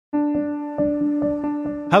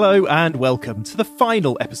Hello and welcome to the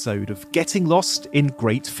final episode of Getting Lost in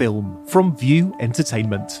Great Film from View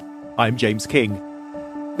Entertainment. I'm James King.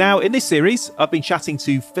 Now, in this series, I've been chatting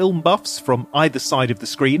to film buffs from either side of the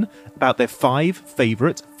screen about their 5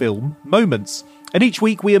 favourite film moments. And each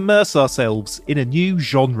week we immerse ourselves in a new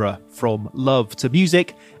genre, from love to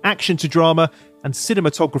music, action to drama, and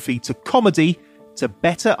cinematography to comedy, to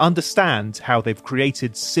better understand how they've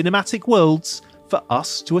created cinematic worlds for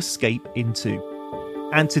us to escape into.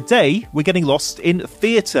 And today, we're getting lost in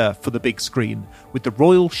theatre for the big screen with the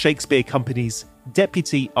Royal Shakespeare Company's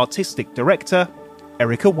Deputy Artistic Director,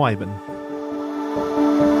 Erica Whyman.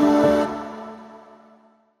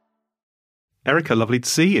 Erica, lovely to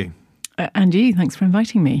see you. And you, thanks for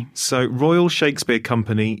inviting me. So, Royal Shakespeare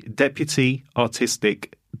Company Deputy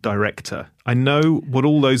Artistic Director. I know what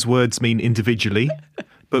all those words mean individually,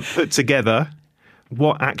 but put together,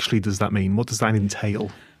 what actually does that mean? What does that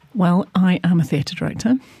entail? Well, I am a theatre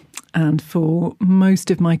director, and for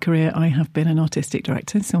most of my career I have been an artistic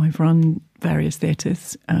director, so I've run various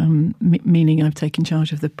theatres, meaning I've taken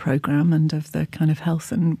charge of the programme and of the kind of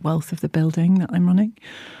health and wealth of the building that I'm running.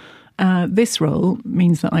 This role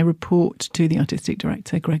means that I report to the artistic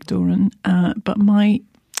director, Greg Doran, but my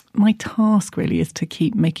task really is to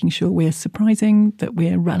keep making sure we're surprising, that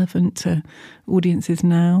we're relevant to audiences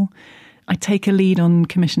now. I take a lead on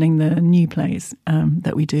commissioning the new plays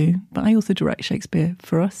that we do, but I also direct Shakespeare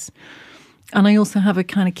for us. And I also have a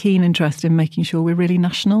kind of keen interest in making sure we're really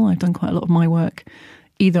national. I've done quite a lot of my work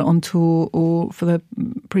either on tour or for the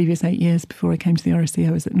previous 8 years before I came to the RSC,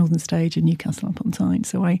 I was at Northern Stage in Newcastle upon Tyne.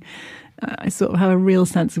 So I sort of have a real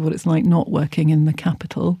sense of what it's like not working in the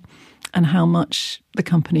capital and how much the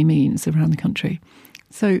company means around the country.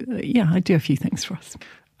 So, yeah, I do a few things for us.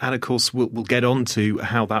 And of course, we'll get on to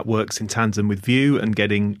how that works in tandem with View and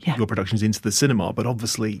getting your productions into the cinema. But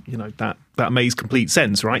obviously, you know, that makes complete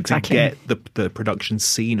sense, right? Exactly. To get the production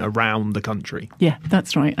scene around the country. Yeah,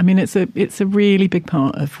 that's right. I mean, it's a really big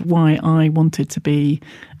part of why I wanted to be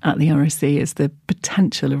at the RSC, is the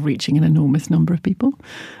potential of reaching an enormous number of people.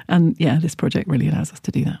 And yeah, this project really allows us to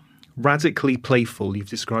do that. Radically playful, you've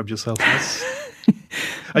described yourself as.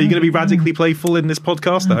 Are you going to be radically playful in this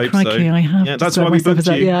podcast? I hope crikey, so. I have. Yeah, that's why we booked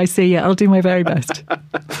you. Yeah, I see. Yeah, I'll do my very best.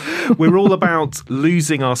 We're all about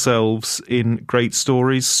losing ourselves in great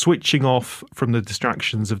stories, switching off from the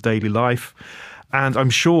distractions of daily life. And I'm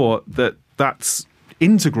sure that that's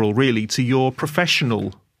integral, really, to your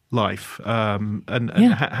professional life. How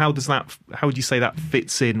would you say that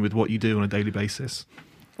fits in with what you do on a daily basis?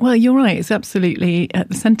 Well, you're right. It's absolutely at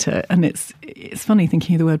the centre, and it's funny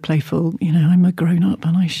thinking of the word playful. You know, I'm a grown up,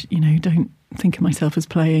 and I don't think of myself as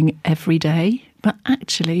playing every day. But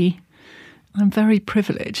actually, I'm very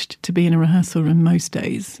privileged to be in a rehearsal room most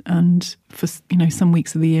days, and for some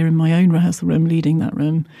weeks of the year in my own rehearsal room, leading that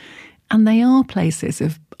room, and they are places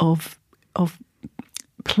of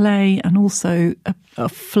play and also a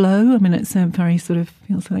flow. I mean, it's a very sort of,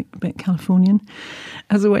 feels like a bit Californian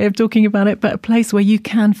as a way of talking about it, but a place where you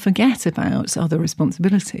can forget about other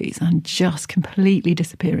responsibilities and just completely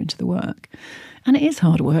disappear into the work. And it is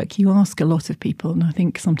hard work. You ask a lot of people, and I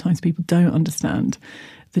think sometimes people don't understand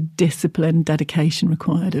the discipline, dedication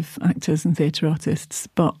required of actors and theatre artists.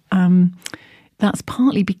 But that's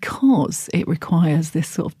partly because it requires this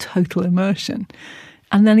sort of total immersion.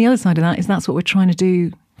 And then the other side of that is that's what we're trying to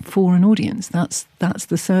do for an audience. That's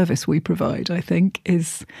the service we provide, I think,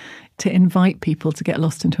 is to invite people to get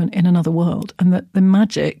lost in another world. And that the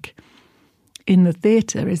magic in the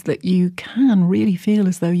theatre is that you can really feel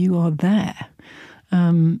as though you are there,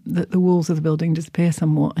 that the walls of the building disappear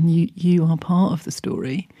somewhat and you are part of the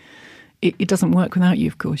story. It doesn't work without you,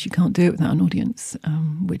 of course. You can't do it without an audience,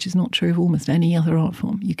 which is not true of almost any other art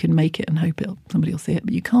form. You can make it and hope somebody will see it,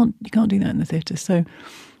 but you can't do that in the theatre. So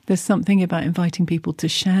there's something about inviting people to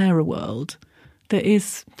share a world that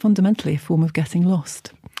is fundamentally a form of getting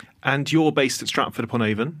lost. And you're based at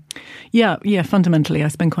Stratford-upon-Avon? Yeah, fundamentally. I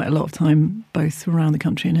spend quite a lot of time both around the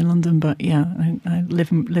country and in London, but yeah, I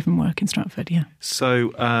live and work in Stratford, yeah.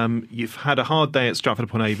 So you've had a hard day at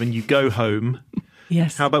Stratford-upon-Avon, you go home.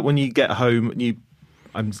 Yes. How about when you get home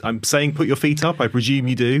and I'm saying put your feet up, I presume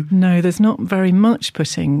you do? No, there's not very much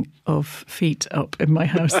putting of feet up in my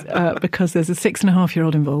house because there's a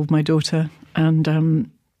 6.5-year-old involved, my daughter, and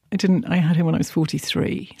I had him when I was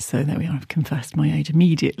 43, so there we are, I've confessed my age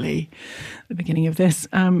immediately at the beginning of this.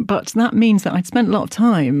 But that means that I'd spent a lot of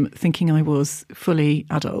time thinking I was fully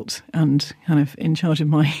adult and kind of in charge of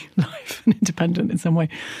my life and independent in some way.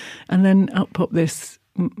 And then up popped this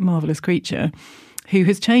marvellous creature who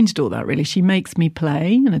has changed all that, really. She makes me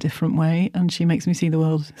play in a different way, and she makes me see the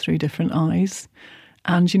world through different eyes.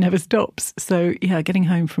 and she never stops. So, yeah, getting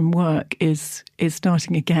home from work is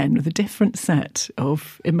starting again with a different set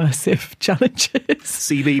of immersive challenges.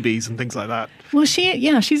 CBeebies and things like that. Well,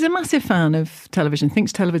 she's a massive fan of television,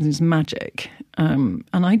 thinks television is magic. And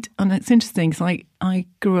it's interesting because I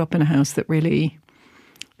grew up in a house that really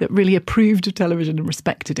approved of television and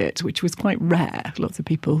respected it, which was quite rare. Lots of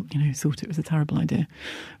people, thought it was a terrible idea.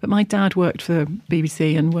 But my dad worked for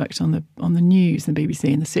BBC and worked on the news in the BBC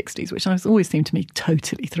in the 60s, which always seemed to me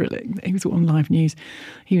totally thrilling. He was on live news.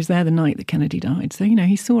 He was there the night that Kennedy died. So,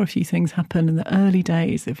 he saw a few things happen in the early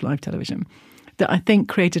days of live television that I think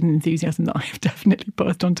created an enthusiasm that I have definitely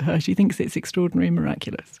passed on to her. She thinks it's extraordinary and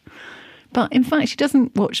miraculous. But in fact, she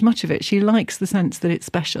doesn't watch much of it. She likes the sense that it's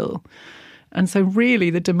special. And so really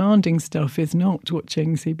the demanding stuff is not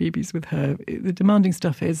watching CBeebies with her. The demanding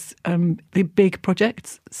stuff is the big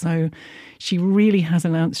projects. So she really has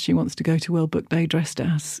announced she wants to go to World Book Day dressed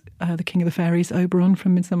as the King of the Fairies, Oberon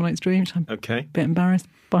from Midsummer Night's Dream, which I'm a bit embarrassed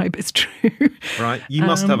by, but it's true. Right. You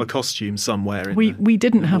must have a costume somewhere. We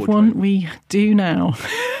didn't have one. We do now.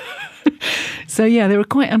 So, yeah, there were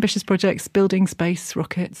quite ambitious projects, building space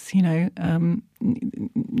rockets,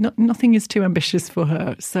 nothing is too ambitious for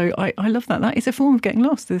her. So I love that. That is a form of getting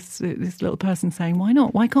lost, this little person saying, why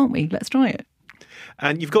not? Why can't we? Let's try it.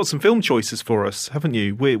 And you've got some film choices for us, haven't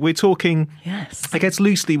you? We're talking, yes. I guess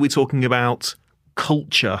loosely we're talking about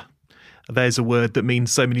culture. There's a word that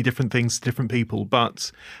means so many different things to different people. But,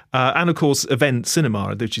 and of course, event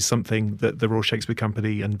cinema, which is something that the Royal Shakespeare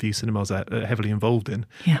Company and View Cinemas are heavily involved in.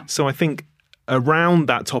 Yeah. So I think around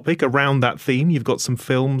that topic, around that theme, you've got some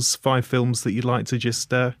films, 5 films that you'd like to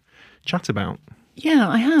just chat about. Yeah,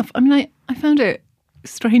 I have. I mean, I found it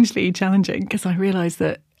strangely challenging because I realised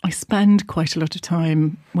that I spend quite a lot of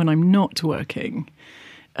time when I'm not working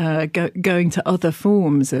going to other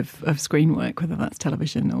forms of screen work, whether that's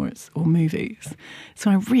television or movies. So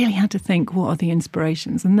I really had to think, what are the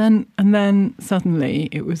inspirations? And then suddenly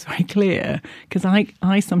it was very clear, because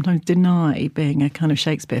I sometimes deny being a kind of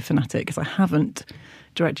Shakespeare fanatic, because I haven't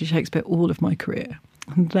directed Shakespeare all of my career.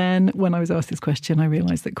 And then when I was asked this question, I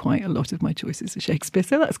realised that quite a lot of my choices are Shakespeare,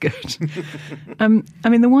 so that's good. I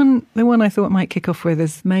mean, the one I thought might kick off with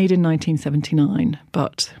is made in 1979,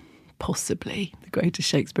 but possibly the greatest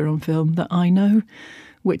Shakespeare on film that I know,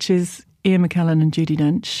 which is Ian McKellen and Judi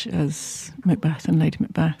Dench as Macbeth and Lady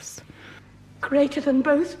Macbeth. Greater than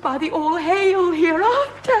both by the all hail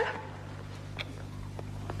hereafter.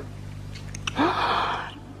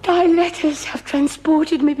 Thy letters have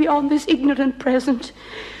transported me beyond this ignorant present,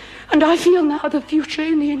 and I feel now the future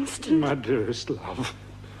in the instant. My dearest love,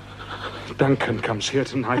 Duncan comes here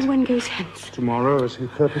tonight. And when goes hence? Tomorrow, as he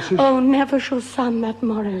purposes. Oh, never shall sun that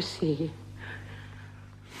morrow see.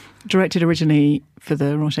 Directed originally for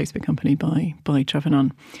the Royal Shakespeare Company by Trevor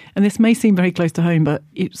Nunn. And this may seem very close to home, but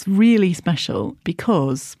it's really special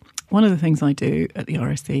because one of the things I do at the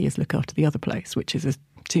RSC is look after the Other Place, which is a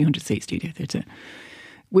 200-seat studio theatre,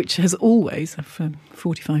 which has always, for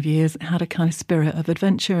 45 years, had a kind of spirit of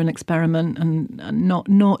adventure and experiment and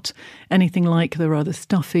not anything like the rather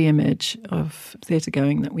stuffy image of theatre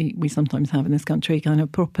going that we sometimes have in this country, kind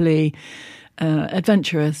of properly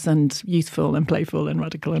adventurous and youthful and playful and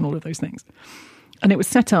radical and all of those things. And it was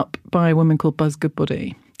set up by a woman called Buzz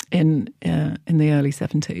Goodbody in the early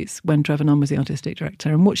 70s when Trevor Nunn was the artistic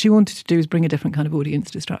director. And what she wanted to do was bring a different kind of audience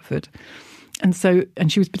to Stratford. And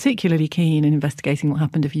she was particularly keen in investigating what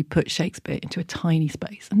happened if you put Shakespeare into a tiny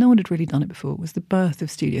space. And no one had really done it before. It was the birth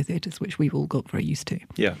of studio theatres, which we've all got very used to.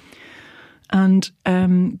 Yeah. And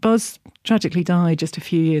Buzz tragically died just a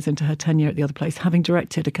few years into her tenure at the Other Place, having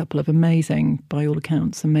directed a couple of amazing, by all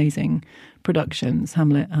accounts, amazing productions,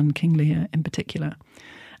 Hamlet and King Lear in particular.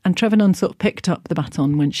 And Trevor Nunn sort of picked up the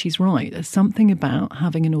baton when she's right. There's something about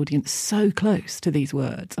having an audience so close to these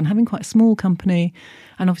words and having quite a small company.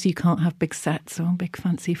 And obviously you can't have big sets or big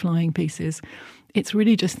fancy flying pieces. It's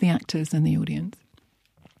really just the actors and the audience.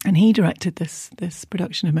 And he directed this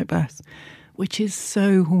production of Macbeth, which is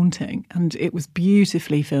so haunting. And it was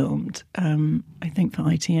beautifully filmed, I think, for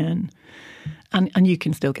ITN. And you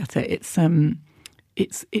can still get it. It's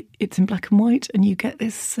in black and white, and you get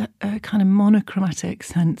this kind of monochromatic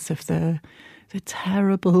sense of the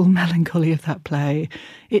terrible melancholy of that play.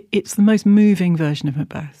 It's the most moving version of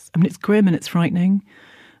Macbeth. I mean, it's grim and it's frightening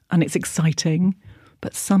and it's exciting,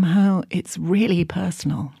 but somehow it's really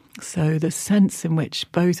personal. So the sense in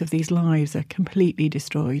which both of these lives are completely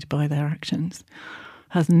destroyed by their actions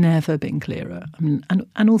has never been clearer. I mean,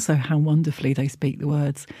 and also how wonderfully they speak the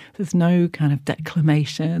words. There's no kind of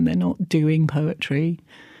declamation. They're not doing poetry.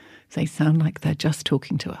 They sound like they're just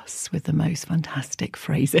talking to us with the most fantastic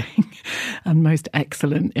phrasing and most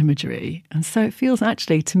excellent imagery. And so it feels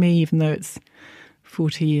actually to me, even though it's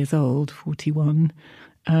 40 years old, 41,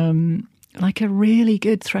 like a really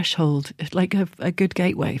good threshold, like a good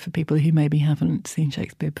gateway for people who maybe haven't seen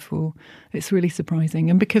Shakespeare before. It's really surprising.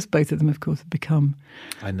 And because both of them, of course, have become...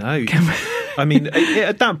 I know. I mean,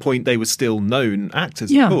 at that point, they were still known actors,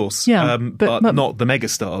 of course, but not the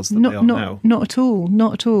megastars that they are now. Not at all,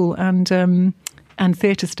 not at all. And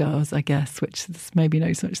theatre stars, I guess, which there's maybe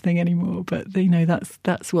no such thing anymore. But, you know,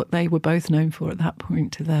 that's what they were both known for at that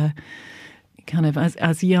point, to their... kind of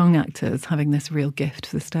as young actors having this real gift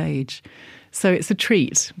for the stage. So it's a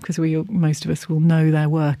treat because most of us will know their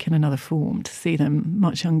work in another form, to see them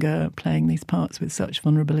much younger playing these parts with such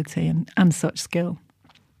vulnerability and such skill.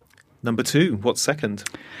 Number 2, what's second?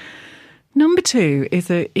 Number 2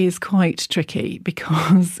 is quite tricky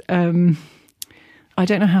because I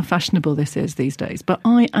don't know how fashionable this is these days, but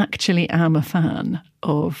I actually am a fan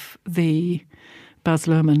of the Baz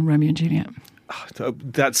Luhrmann Romeo and Juliet.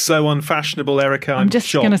 That's so unfashionable, Erica. I'm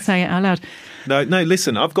just going to say it out loud. No,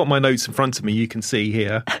 listen, I've got my notes in front of me, you can see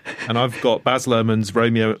here. And I've got Baz Luhrmann's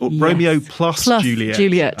Romeo plus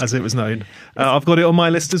Juliet, as it was known. I've got it on my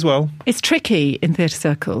list as well. It's tricky in theatre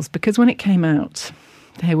circles because when it came out,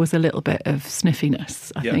 there was a little bit of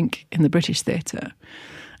sniffiness, I think, in the British theatre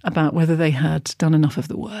about whether they had done enough of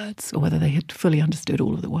the words or whether they had fully understood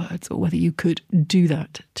all of the words or whether you could do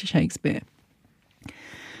that to Shakespeare.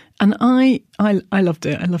 And I loved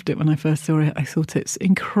it. I loved it when I first saw it. I thought it's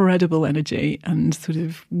incredible energy and sort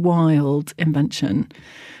of wild invention.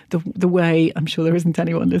 The way, I'm sure there isn't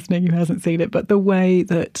anyone listening who hasn't seen it, but the way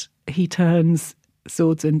that he turns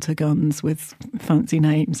swords into guns with fancy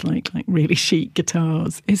names like really chic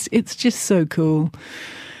guitars, it's just so cool.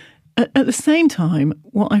 At the same time,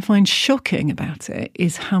 what I find shocking about it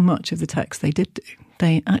is how much of the text they did do.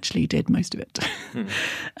 They actually did most of it.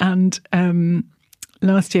 And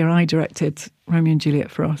last year, I directed Romeo and Juliet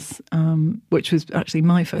for us, which was actually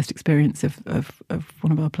my first experience of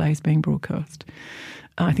one of our plays being broadcast.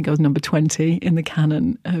 I think I was number 20 in the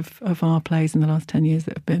canon of our plays in the last 10 years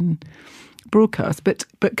that have been broadcast. But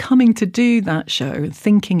coming to do that show,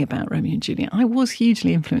 thinking about Romeo and Juliet, I was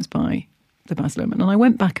hugely influenced by the Baz Luhrmann. And I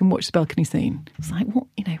went back and watched the balcony scene. I was like, what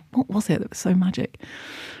was it that was so magic?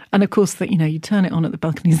 And of course, you turn it on at the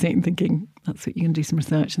balcony scene thinking that's what you're going to do some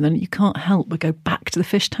research, and then you can't help but go back to the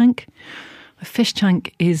fish tank. The fish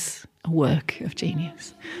tank is a work of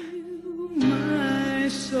genius. My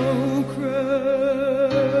soul cries.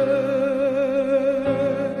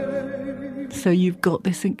 So you've got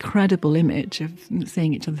this incredible image of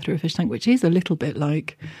seeing each other through a fish tank, which is a little bit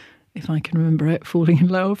like, if I can remember it, Falling in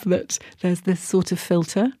Love, that there's this sort of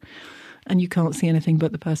filter and you can't see anything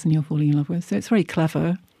but the person you're falling in love with. So it's very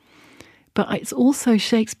clever. But it's also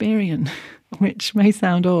Shakespearean, which may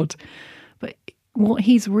sound odd. But what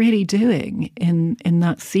he's really doing in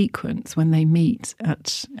that sequence when they meet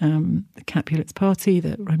at the Capulets' party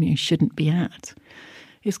that Romeo shouldn't be at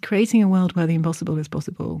is creating a world where the impossible is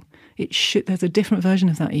possible. There's a different version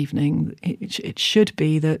of that evening. It should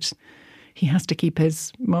be that he has to keep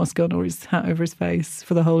his mask on or his hat over his face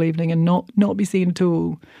for the whole evening and not be seen at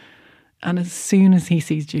all. And as soon as he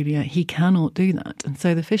sees Juliet, he cannot do that. And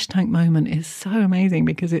so the fish tank moment is so amazing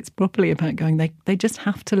because it's properly about going, they just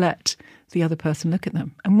have to let the other person look at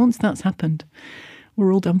them. And once that's happened,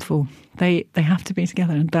 we're all done for. They have to be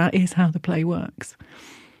together, and that is how the play works.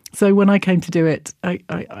 So when I came to do it, I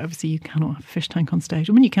obviously you cannot have a fish tank on stage.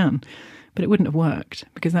 I mean, you can, but it wouldn't have worked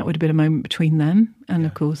because that would have been a moment between them. And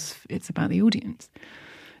of course, it's about the audience.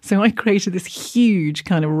 So I created this huge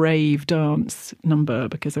kind of rave dance number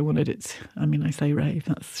because I wanted it. I mean, I say rave,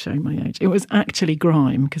 that's showing my age. It was actually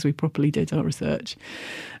grime because we properly did our research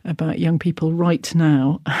about young people right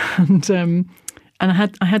now. And I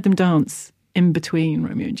had them dance in between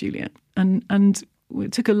Romeo and Juliet. And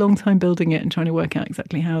it took a long time building it and trying to work out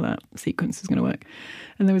exactly how that sequence was going to work.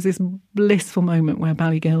 And there was this blissful moment where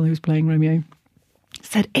Ballygill, who was playing Romeo,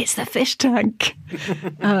 said, "It's the fish tank."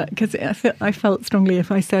 Because I felt strongly if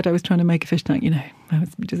I said I was trying to make a fish tank, that was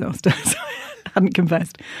a disaster. So I hadn't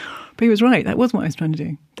confessed. But he was right. That was what I was trying to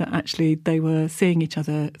do. That actually they were seeing each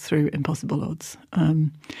other through impossible odds.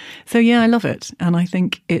 So yeah, I love it. And I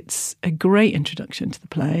think it's a great introduction to the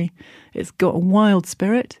play. It's got a wild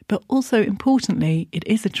spirit, but also importantly, it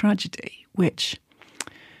is a tragedy, which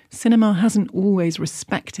cinema hasn't always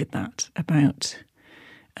respected that about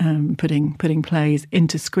putting plays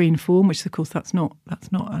into screen form, which of course that's not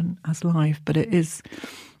as live, but it's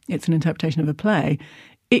an interpretation of a play.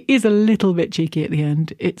 It is a little bit cheeky at the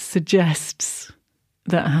end. It suggests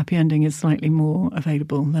that a happy ending is slightly more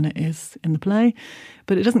available than it is in the play.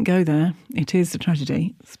 But it doesn't go there. It is a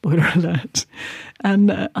tragedy, spoiler alert.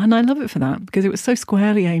 And I love it for that, because it was so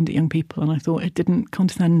squarely aimed at young people, and I thought it didn't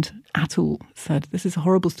condescend at all. It said, this is a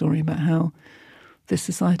horrible story about how this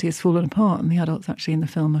society has fallen apart, and the adults actually in the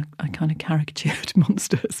film are kind of caricatured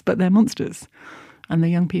monsters, but they're monsters. And the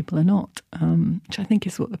young people are not, which I think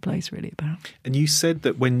is what the play's really about. And you said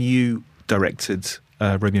that when you directed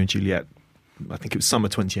Romeo and Juliet, I think it was summer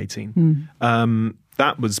 2018,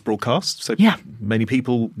 that was broadcast. So many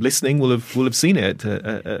people listening will have seen it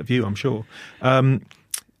at View, I'm sure.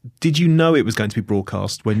 Did you know it was going to be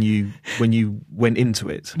broadcast when you went into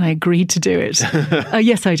it? And I agreed to do it.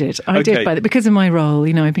 Yes, I did. I did, because of my role.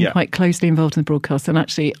 I've been quite closely involved in the broadcast, and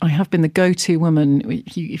actually I have been the go-to woman,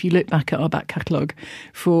 if you look back at our back catalogue,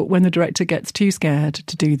 for when the director gets too scared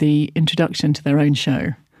to do the introduction to their own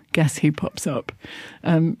show. Guess who pops up?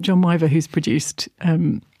 John Wyver, who's produced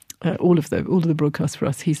all of the broadcasts for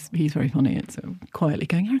us. He's very funny. It's quietly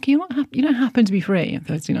going, Erica, you don't happen to be free on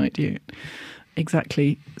Thursday night, do you?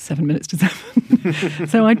 Exactly 7 minutes to 7.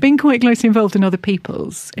 So I'd been quite closely involved in other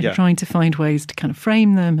people's, in trying to find ways to kind of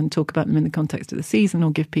frame them and talk about them in the context of the season,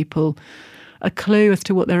 or give people a clue as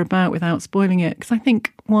to what they're about without spoiling it. Because I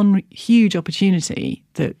think one huge opportunity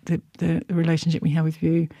that the relationship we have with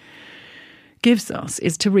you gives us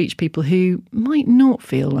is to reach people who might not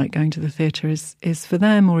feel like going to the theatre is for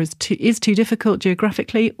them, or is too difficult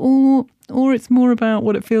geographically, or it's more about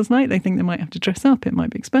what it feels like. They think they might have to dress up, it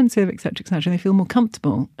might be expensive, etc., etc. They feel more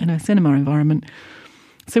comfortable in a cinema environment.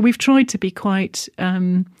 So we've tried to be quite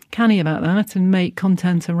canny about that and make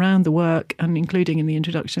content around the work, and including in the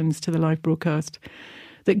introductions to the live broadcast,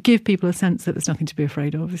 that give people a sense that there's nothing to be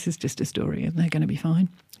afraid of. This is just a story and they're going to be fine.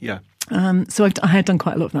 Yeah. So I had done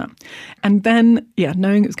quite a lot of that. And then,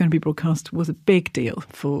 knowing it was going to be broadcast was a big deal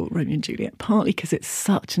for Romeo and Juliet, partly because it's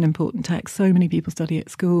such an important text. So many people study it at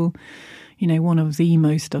school, one of the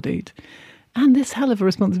most studied. And this hell of a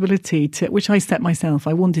responsibility, which I set myself.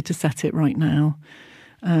 I wanted to set it right now.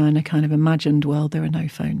 In a kind of imagined world, there are no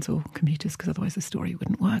phones or computers, because otherwise the story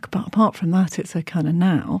wouldn't work. But apart from that, it's a kind of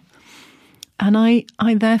now. And I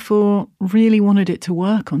therefore really wanted it to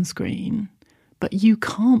work on screen. But you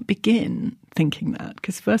can't begin thinking that,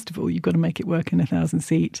 because first of all, you've got to make it work in a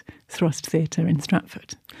 1,000-seat thrust theatre in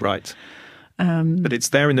Stratford. Right. But it's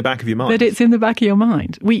there in the back of your mind. But it's in the back of your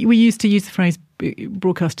mind. We used to use the phrase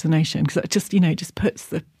broadcast to the nation, because that just puts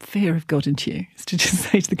the fear of God into you. It's to just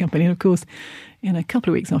say to the company, and of course, in a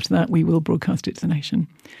couple of weeks after that, we will broadcast it to the nation.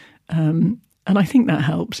 And I think that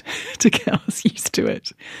helped to get us used to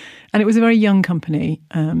it. And it was a very young company.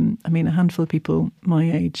 A handful of people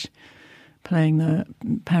my age playing the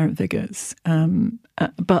parent figures,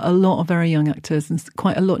 but a lot of very young actors, and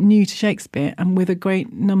quite a lot new to Shakespeare, and with a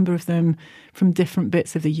great number of them from different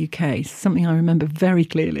bits of the UK. Something I remember very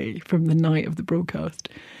clearly from the night of the broadcast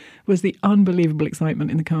was the unbelievable excitement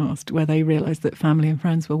in the cast, where they realised that family and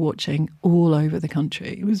friends were watching all over the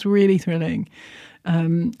country. It was really thrilling.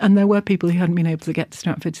 And there were people who hadn't been able to get to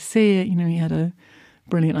Stratford to see it. He had a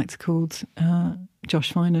brilliant actor called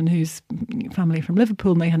Josh Finan, whose family from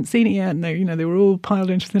Liverpool, and they hadn't seen it yet, and they were all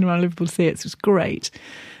piled into the cinema in Liverpool to see it. So it was great.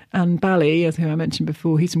 And Bally, as who I mentioned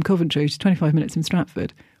before, he's from Coventry, which is 25 minutes from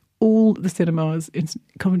Stratford. All the cinemas in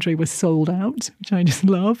Coventry were sold out, which I just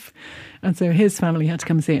love. And so his family had to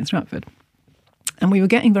come and see it in Stratford. And we were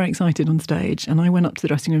getting very excited on stage, and I went up to the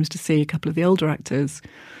dressing rooms to see a couple of the older actors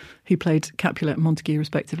who played Capulet and Montague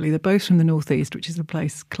respectively. They're both from the Northeast, which is a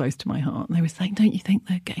place close to my heart. And they were saying, don't you think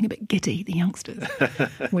they're getting a bit giddy, the youngsters?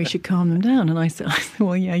 We should calm them down. And I said,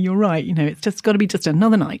 well, yeah, you're right. It's just got to be just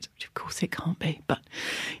another night, which of course it can't be. But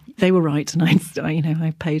they were right. And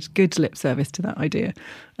I paid good lip service to that idea.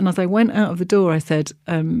 And as I went out of the door, I said,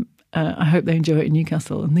 I hope they enjoy it in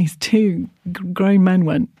Newcastle. And these two grown men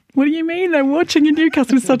went, what do you mean? They're watching in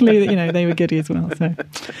Newcastle. Suddenly, they were giddy as well. So,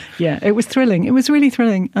 yeah, it was thrilling. It was really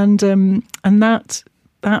thrilling. And that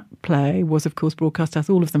play was, of course, broadcast, as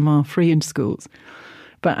all of them are, free in schools,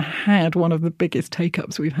 but had one of the biggest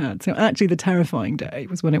take-ups we've had. So actually the terrifying day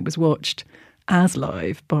was when it was watched as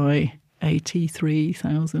live by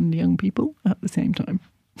 83,000 young people at the same time.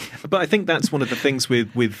 But I think that's one of the things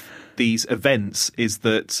with these events is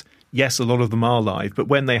that, yes, a lot of them are live, but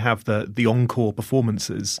when they have the encore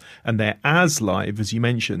performances and they're as live, as you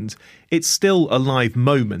mentioned, it's still a live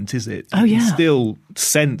moment, is it? Oh, yeah. You still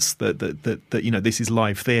sense that this is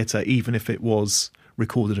live theatre, even if it was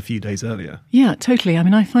recorded a few days earlier. Yeah, totally.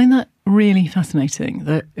 I find that really fascinating,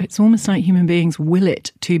 that it's almost like human beings will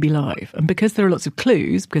it to be live. And because there are lots of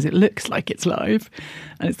clues, because it looks like it's live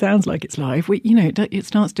and it sounds like it's live, it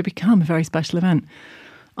starts to become a very special event.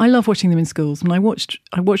 I love watching them in schools. And I watched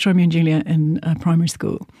Romeo and Juliet in primary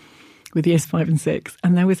school with years 5 and 6,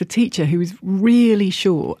 and there was a teacher who was really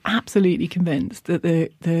sure, absolutely convinced that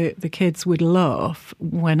the kids would laugh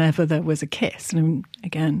whenever there was a kiss. And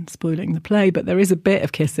again, spoiling the play, but there is a bit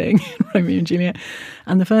of kissing in Romeo and Juliet.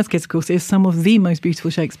 And the first kiss, of course, is some of the most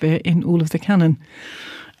beautiful Shakespeare in all of the canon.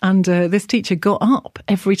 And this teacher got up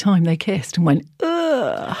every time they kissed and went,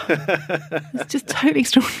 ugh. It's just totally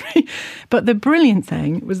extraordinary. But the brilliant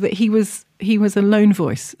thing was that he was a lone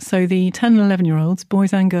voice. So the 10 and 11-year-olds,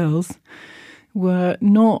 boys and girls, were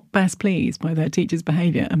not best pleased by their teacher's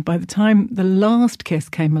behaviour. And by the time the last kiss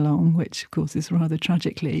came along, which of course is rather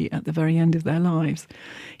tragically at the very end of their lives,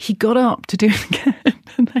 he got up to do it again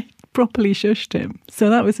and they properly shushed him. So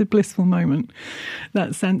that was a blissful moment,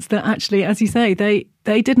 that sense that actually, as you say, they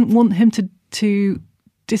didn't want him to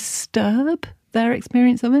disturb their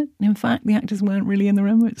experience of it. In fact, the actors weren't really in the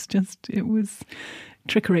room. It was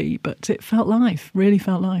trickery, but it felt live, really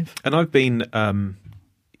felt live. And I've been,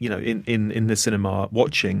 in the cinema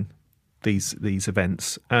watching these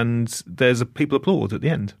events, and there's people applaud at the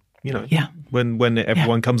end. Yeah. When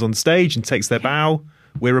everyone comes on stage and takes their bow,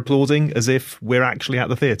 we're applauding as if we're actually at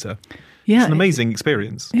the theatre. Yeah, it's an amazing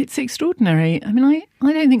experience. It's extraordinary. I mean,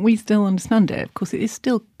 I don't think we still understand it. Of course, it is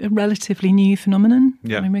still a relatively new phenomenon.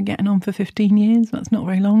 Yeah. I mean, we're getting on for 15 years. That's not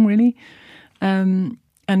very long, really. And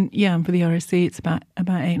for the RSC, it's about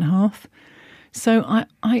 8.5. So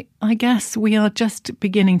I guess we are just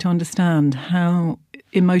beginning to understand how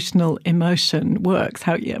emotional immersion works.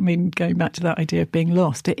 Going back to that idea of being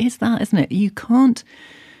lost, it is that, isn't it? You can't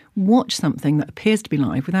watch something that appears to be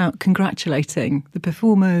live without congratulating the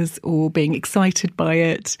performers or being excited by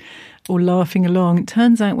it or laughing along. It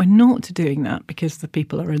turns out we're not doing that because the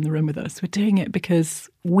people are in the room with us. We're doing it because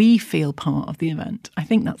we feel part of the event. I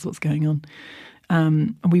think that's what's going on.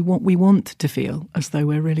 And we want to feel as though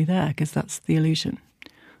we're really there, because that's the illusion.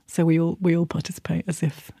 So we all participate as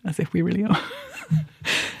if we really are.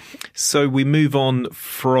 So we move on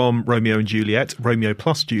from Romeo and Juliet, Romeo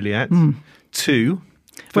plus Juliet, to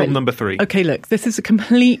film number 3. Okay, look, this is a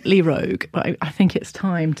completely rogue, but I think it's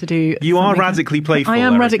time to do. You are radically playful. I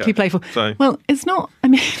am Erica. radically playful. So. Well, it's not. I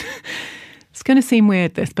mean, it's going to seem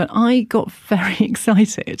weird, this, but I got very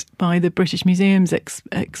excited by the British Museum's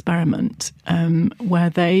experiment, where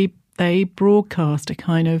they broadcast a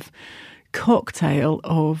kind of cocktail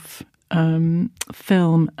of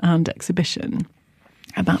film and exhibition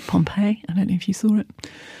about Pompeii. I don't know if you saw it.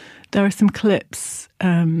 There are some clips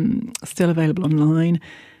still available online.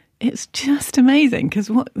 It's just amazing because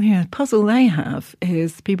puzzle they have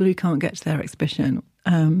is people who can't get to their exhibition.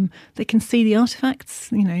 They can see the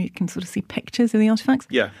artefacts. You can sort of see pictures of the artefacts.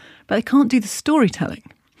 Yeah, but they can't do the storytelling.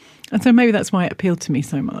 And so maybe that's why it appealed to me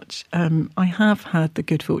so much. I have had the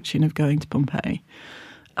good fortune of going to Pompeii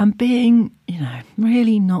and being,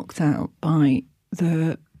 really knocked out by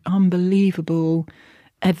the unbelievable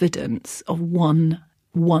evidence of one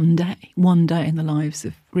day in the lives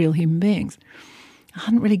of real human beings. I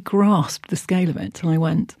hadn't really grasped the scale of it till I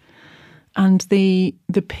went. And the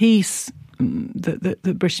piece that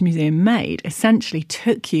the British Museum made essentially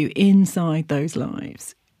took you inside those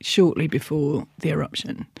lives shortly before the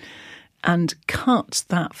eruption and cut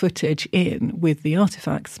that footage in with the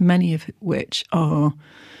artefacts, many of which are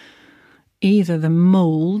either the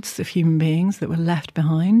moulds of human beings that were left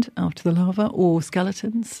behind after the lava, or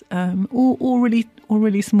skeletons, or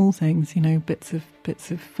really small things, bits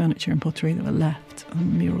of furniture and pottery that were left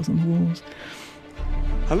on murals on the walls.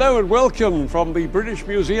 Hello and welcome from the British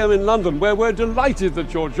Museum in London, where we're delighted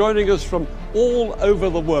that you're joining us from all over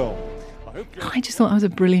the world. I just thought that was a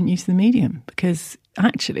brilliant use of the medium, because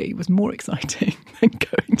actually it was more exciting than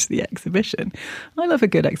going to the exhibition. I love a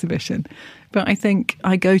good exhibition, but I think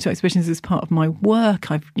I go to exhibitions as part of my work.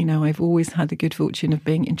 I've always had the good fortune of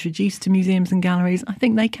being introduced to museums and galleries. I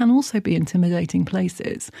think they can also be intimidating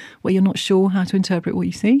places where you're not sure how to interpret what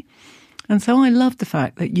you see. And so I love the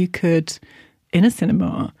fact that you could, in a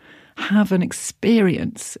cinema, have an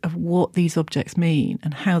experience of what these objects mean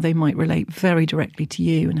and how they might relate very directly to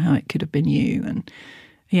you and how it could have been you. And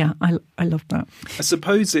yeah, I love that. I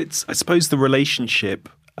suppose the relationship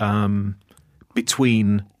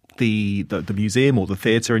between the museum, or the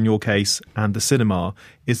theatre in your case, and the cinema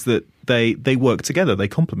is that they work together. They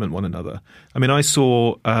complement one another. I mean, I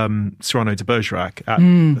saw Cyrano de Bergerac at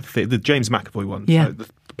the James McAvoy one. Yeah. So the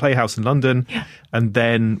Playhouse in London, and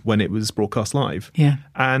then when it was broadcast live. Yeah.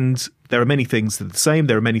 And there are many things that are the same.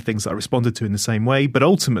 There are many things that I responded to in the same way. But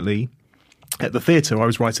ultimately, at the theatre, I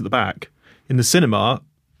was right at the back. In the cinema,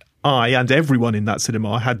 I and everyone in that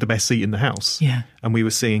cinema had the best seat in the house. Yeah. And we were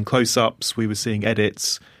seeing close-ups, we were seeing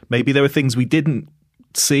edits. Maybe there were things we didn't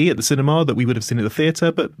see at the cinema that we would have seen at the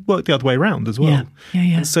theatre, but work the other way around as well.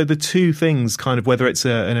 Yeah. And so the two things, kind of, whether it's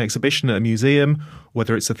an exhibition at a museum,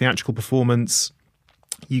 whether it's a theatrical performance,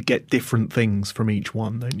 you get different things from each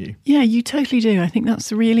one, don't you? Yeah, you totally do. I think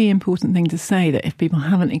that's a really important thing to say, that if people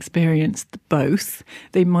haven't experienced both,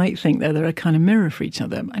 they might think that they're a kind of mirror for each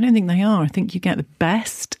other. I don't think they are. I think you get the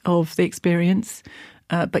best of the experience,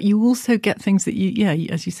 but you also get things that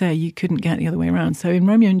as you say, you couldn't get the other way around. So in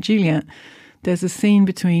Romeo and Juliet, there's a scene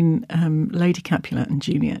between Lady Capulet and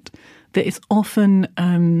Juliet that is often,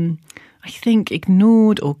 I think,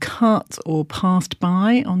 ignored or cut or passed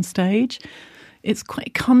by on stage. It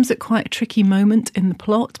comes at quite a tricky moment in the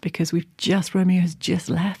plot because Romeo has just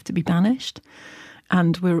left to be banished,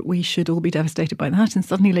 and we should all be devastated by that. And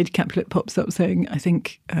suddenly Lady Capulet pops up saying, I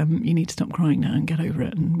think you need to stop crying now and get over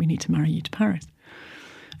it, and we need to marry you to Paris.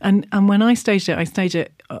 And when I staged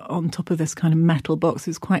it on top of this kind of metal box.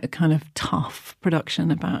 It was quite a kind of tough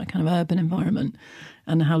production about a kind of urban environment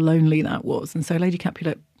and how lonely that was. And so Lady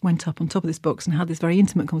Capulet went up on top of this box and had this very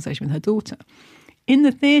intimate conversation with her daughter. In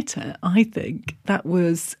the theatre, I think that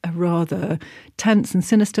was a rather tense and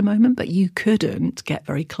sinister moment, but you couldn't get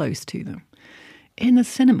very close to them. In the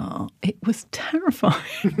cinema, it was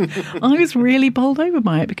terrifying. I was really bowled over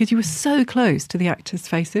by it because you were so close to the actors'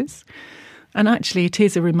 faces. And actually, it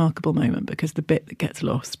is a remarkable moment because the bit that gets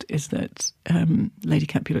lost is that Lady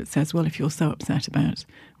Capulet says, well, if you're so upset about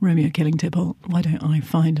Romeo killing Tybalt, why don't I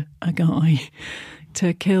find a guy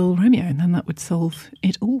to kill Romeo, and then that would solve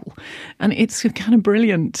it all. And it's a kind of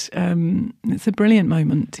brilliant, it's a brilliant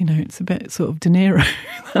moment, it's a bit sort of De Niro,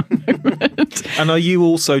 that moment. And are you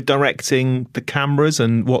also directing the cameras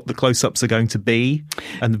and what the close-ups are going to be,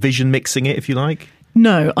 and vision mixing it, if you like?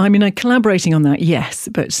 No, I mean, I'm collaborating on that, yes,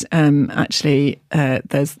 but actually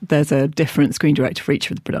there's a different screen director for each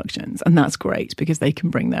of the productions, and that's great because they can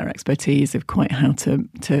bring their expertise of quite how to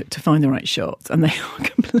find the right shots, and they are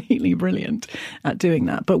completely brilliant at doing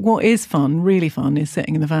that. But what is fun, really fun, is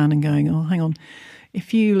sitting in the van and going, oh, hang on,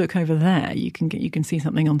 if you look over there, you can see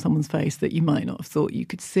something on someone's face that you might not have thought you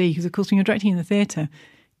could see, because of course when you're directing in the theatre,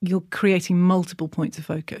 you're creating multiple points of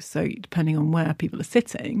focus. So depending on where people are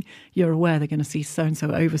sitting, you're aware they're going to see so-and-so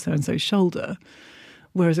over so-and-so's shoulder.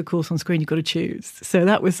 Whereas, of course, on screen, you've got to choose. So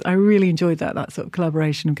I really enjoyed that sort of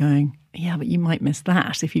collaboration of going, yeah, but you might miss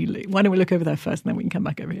that why don't we look over there first and then we can come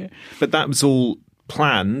back over here. But that was all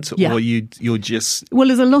planned, or you're just... Well,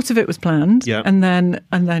 there's a lot of it was planned, and then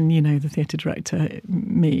the theatre director,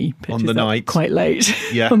 me, pitches on the night quite late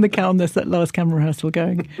on that last camera rehearsal,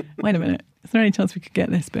 going, wait a minute, is there any chance we could get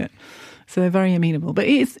this bit? So they're very amenable, but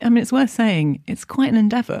it's worth saying it's quite an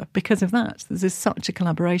endeavour because of that. There's such a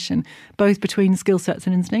collaboration, both between skill sets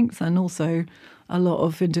and instincts, and also a lot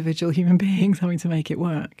of individual human beings having to make it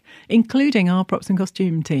work, including our props and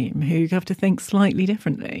costume team, who have to think slightly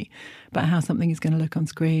differently about how something is going to look on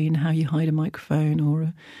screen, how you hide a microphone,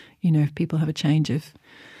 or, if people have a change of,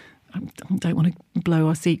 I don't want to blow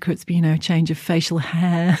our secrets, but, a change of facial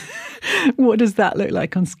hair. What does that look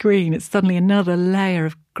like on screen? It's suddenly another layer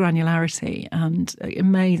of granularity and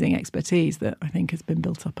amazing expertise that I think has been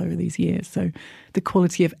built up over these years. So the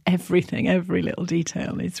quality of everything, every little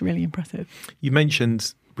detail, is really impressive. You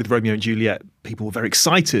mentioned with Romeo and Juliet, people were very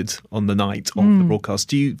excited on the night of the broadcast.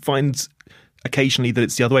 Do you find occasionally that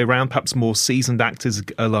it's the other way around? Perhaps more seasoned actors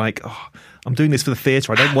are like, oh, I'm doing this for the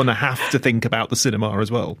theatre, I don't want to have to think about the cinema as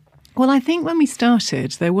well. Well, I think when we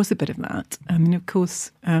started, there was a bit of that. I mean, of course,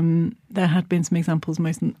 there had been some examples,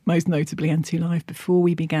 most notably N2 Live, before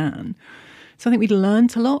we began. So I think we'd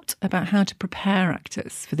learned a lot about how to prepare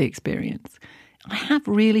actors for the experience. I have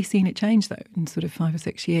really seen it change, though, in sort of 5 or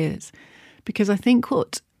 6 years, because I think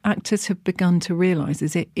what actors have begun to realise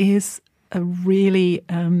is it is a really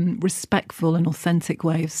respectful and authentic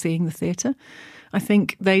way of seeing the theatre. I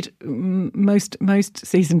think most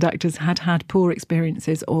seasoned actors had poor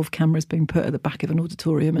experiences of cameras being put at the back of an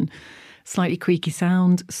auditorium and slightly creaky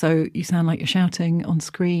sound, so you sound like you're shouting on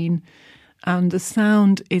screen. And the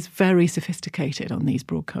sound is very sophisticated on these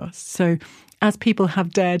broadcasts. So as people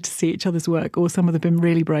have dared to see each other's work, or some of them have been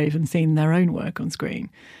really brave and seen their own work on screen,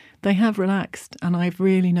 they have relaxed, and I've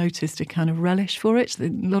really noticed a kind of relish for it. A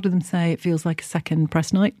lot of them say it feels like a second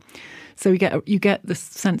press night. So you get the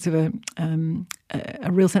sense of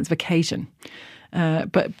a real sense of occasion,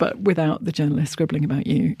 but without the journalist scribbling about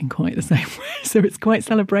you in quite the same way. So it's quite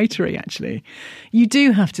celebratory, actually. You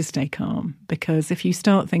do have to stay calm, because if you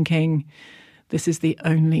start thinking, this is the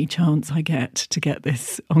only chance I get to get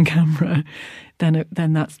this on camera, then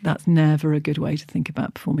that's never a good way to think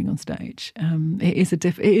about performing on stage. It is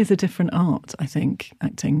a different art, I think,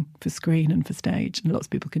 acting for screen and for stage, and lots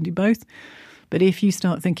of people can do both. But if you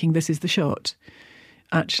start thinking this is the shot,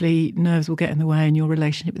 actually nerves will get in the way and your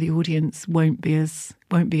relationship with the audience won't be as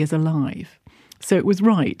alive. So it was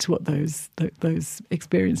right what those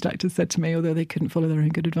experienced actors said to me, although they couldn't follow their own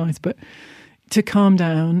good advice. But to calm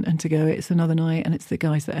down and to go, it's another night and it's the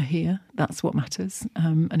guys that are here. That's what matters.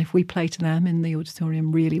 And if we play to them in the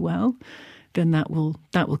auditorium really well, then that will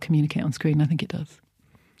communicate on screen. I think it does.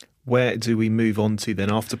 Where do we move on to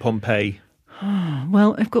then after Pompeii?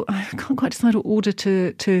 Well, I can't quite decide what order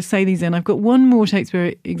to say these in. I've got one more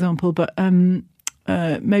Shakespeare example, but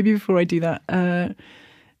maybe before I do that,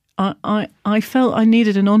 I felt I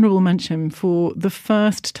needed an honourable mention for the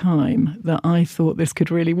first time that I thought this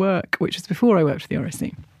could really work, which was before I worked for the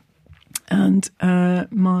RSC. And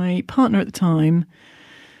my partner at the time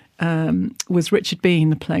was Richard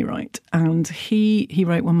Bean, the playwright, and he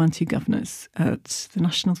wrote One Man, Two Guvnors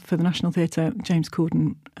for the National Theatre. James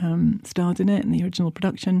Corden starred in it in the original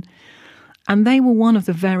production. And they were one of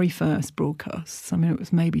the very first broadcasts. I mean, it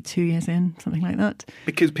was maybe 2 years in, something like that.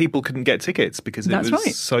 Because people couldn't get tickets because it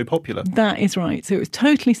was so popular. That is right. So it was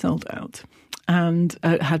totally sold out and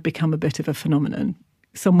had become a bit of a phenomenon,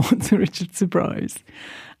 somewhat to Richard's surprise.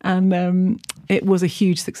 And it was a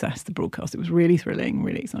huge success, the broadcast. It was really thrilling,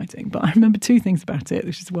 really exciting. But I remember two things about it,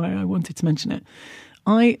 which is why I wanted to mention it.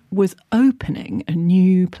 I was opening a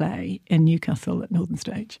new play in Newcastle at Northern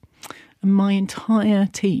Stage. And my entire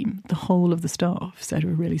team, the whole of the staff, said,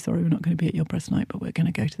 we're really sorry we're not going to be at your press night, but we're going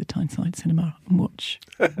to go to the Tyneside Cinema and watch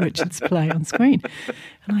Richard's play on screen.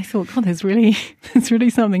 And I thought, God, there's really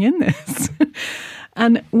something in this.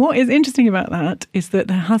 And what is interesting about that is that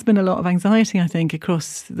there has been a lot of anxiety, I think,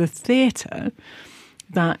 across the theatre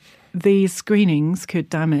that these screenings could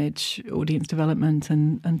damage audience development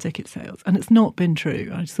and ticket sales. And it's not been true.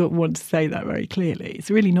 I just want to say that very clearly. It's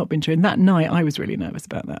really not been true. And that night I was really nervous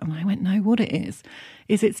about that. And I went, no, what it is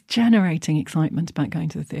it's generating excitement about going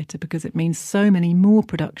to the theatre because it means so many more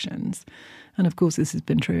productions. And of course, this has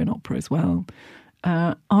been true in opera as well,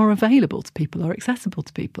 are available to people, are accessible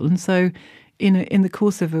to people. And so in the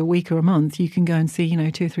course of a week or a month, you can go and see,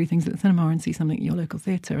 2 or 3 things at the cinema and see something at your local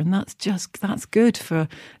theatre. And that's good for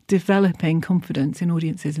developing confidence in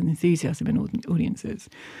audiences and enthusiasm in audiences.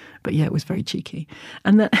 But yeah, it was very cheeky.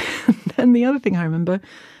 And then the other thing I remember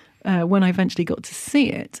when I eventually got to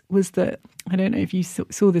see it was that, I don't know if you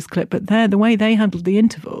saw this clip, but the way they handled the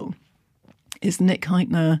interval is Nick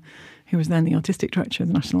Heitner, who was then the artistic director of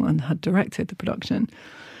the National and had directed the production,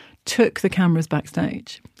 took the cameras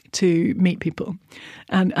backstage to meet people.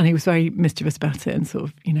 And he was very mischievous about it and sort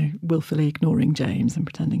of, willfully ignoring James and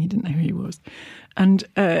pretending he didn't know who he was. And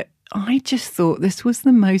I just thought this was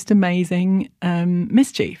the most amazing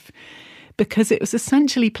mischief because it was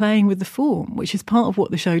essentially playing with the form, which is part of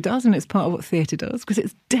what the show does and it's part of what theatre does, because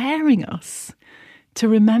it's daring us to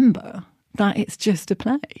remember that it's just a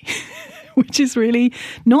play, which is really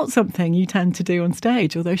not something you tend to do on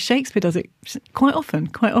stage, although Shakespeare does it quite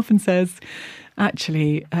often says,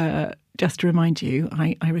 actually, just to remind you,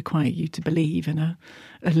 I require you to believe in a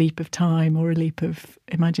leap of time or a leap of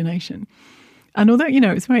imagination. And although,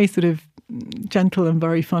 it's very sort of gentle and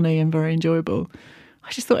very funny and very enjoyable,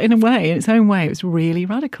 I just thought in its own way, it was really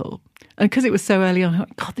radical. And because it was so early on, I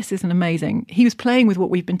thought, God, this isn't amazing. He was playing with what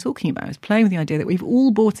we've been talking about. He was playing with the idea that we've all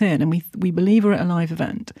bought in and we believe we're at a live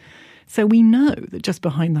event. So we know that just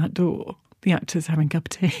behind that door, the actor's having a cup of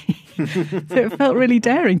tea. So it felt really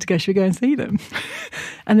daring to go, should we go and see them?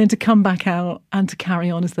 And then to come back out and to carry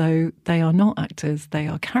on as though they are not actors, they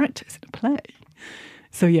are characters in a play.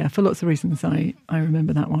 So yeah, for lots of reasons, I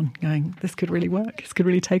remember that one going, this could really work. This could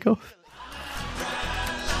really take off.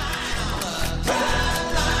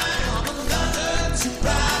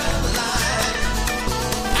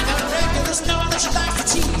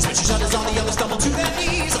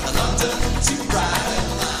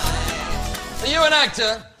 Are you an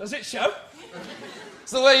actor? Does it show?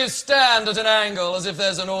 It's the way you stand at an angle as if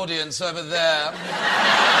there's an audience over there.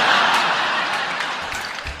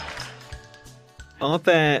 Are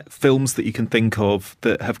there films that you can think of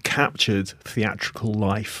that have captured theatrical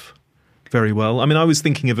life very well? I mean, I was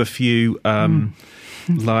thinking of a few,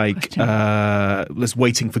 like there's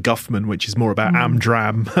Waiting for Guffman, which is more about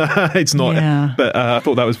Amdram. It's not, but I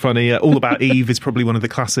thought that was funny. All About Eve is probably one of the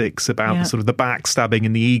classics about sort of the backstabbing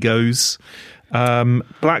and the egos.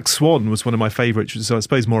 Black Swan was one of my favourites, which is, I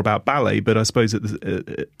suppose, more about ballet, but I suppose at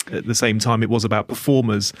the same time it was about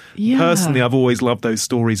performers. Personally, I've always loved those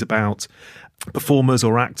stories about performers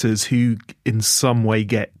or actors who in some way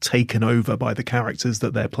get taken over by the characters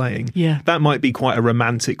that they're playing. Yeah. That might be quite a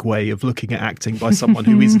romantic way of looking at acting by someone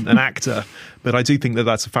who isn't an actor, but I do think that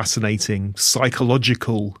that's a fascinating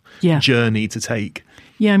psychological journey to take.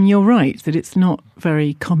 Yeah, and you're right that it's not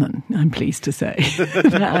very common, I'm pleased to say,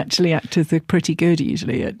 that actually actors are pretty good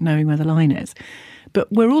usually at knowing where the line is.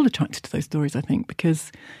 But we're all attracted to those stories, I think,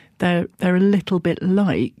 because they're a little bit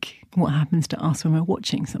like what happens to us when we're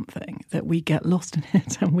watching something, that we get lost in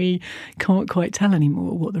it and we can't quite tell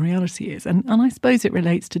anymore what the reality is. And I suppose it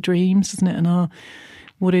relates to dreams, doesn't it, and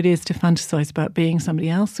what it is to fantasize about being somebody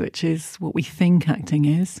else, which is what we think acting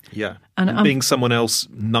is. Yeah, and being someone else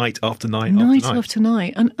night after night after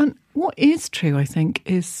night. And what is true, I think,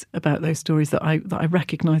 is about those stories that I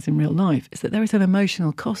recognise in real life is that there is an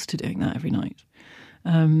emotional cost to doing that every night.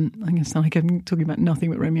 I'm going to sound like I'm talking about nothing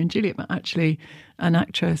but Romeo and Juliet, but actually an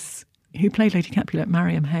actress who played Lady Capulet,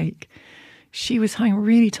 Mariam Haque, she was having a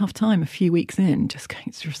really tough time a few weeks in, just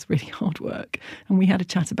going through really hard work. And we had a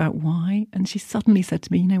chat about why. And she suddenly said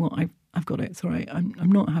to me, you know what, I've got it. It's all right. I'm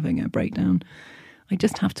not having a breakdown. I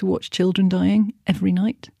just have to watch children dying every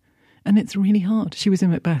night. And it's really hard. She was in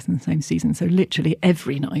Macbeth in the same season. So literally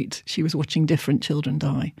every night she was watching different children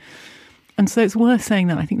die. And so it's worth saying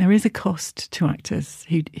that I think there is a cost to actors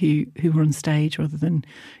who are on stage rather than,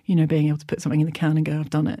 being able to put something in the can and go, I've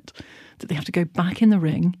done it. That they have to go back in the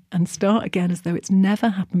ring and start again as though it's never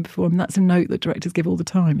happened before. And that's a note that directors give all the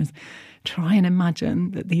time, is try and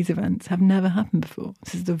imagine that these events have never happened before.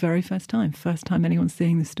 This is the very first time anyone's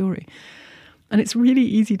seeing this story. And it's really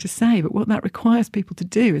easy to say, but what that requires people to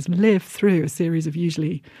do is live through a series of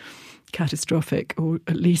usually catastrophic or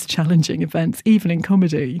at least challenging events, even in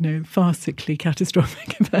comedy, farcically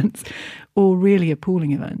catastrophic events or really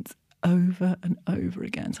appalling events over and over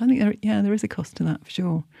again. So I think there is a cost to that for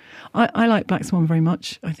sure. I like Black Swan very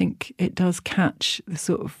much. I think it does catch the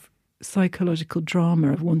sort of psychological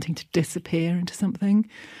drama of wanting to disappear into something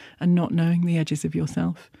and not knowing the edges of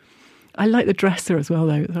yourself. I like The Dresser as well,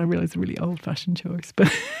 though. I realise it's a really old-fashioned choice,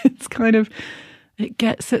 but it's it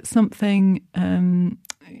gets at something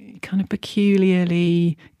kind of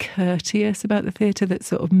peculiarly courteous about the theatre that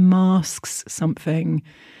sort of masks something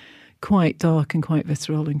quite dark and quite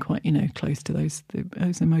visceral and quite, close to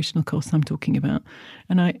those emotional costs I'm talking about.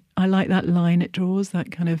 And I like that line it draws,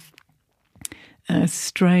 that kind of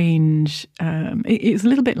strange... it's a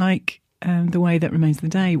little bit like the way that Remains of the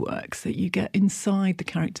Day works, that you get inside the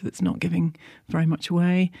character that's not giving very much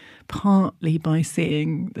away, partly by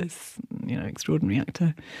seeing this, extraordinary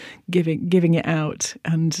actor giving it out,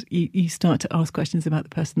 and you start to ask questions about the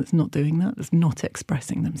person that's not doing that, that's not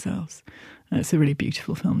expressing themselves. It's a really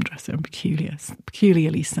beautiful film, Dresser, and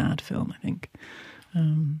peculiarly sad film, I think.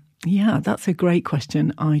 That's a great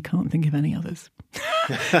question. I can't think of any others.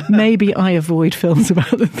 Maybe I avoid films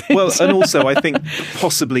about the theatre. Well, and also I think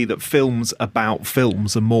possibly that films about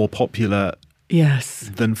films are more popular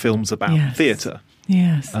than films about theatre.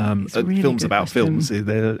 Yes. Really films about films,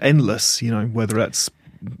 they're endless, whether that's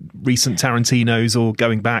recent Tarantino's or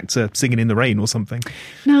going back to Singing in the Rain or something.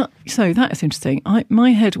 Now, so that's interesting.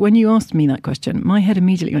 My head, when you asked me that question, my head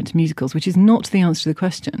immediately went to musicals, which is not the answer to the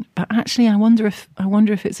question. But actually, I wonder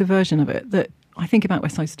if it's a version of it that I think about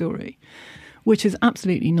West Side Story, which is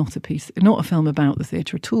absolutely not a film about the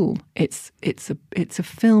theatre at all. It's a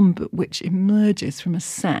film which emerges from a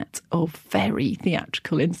set of very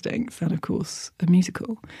theatrical instincts and, of course, a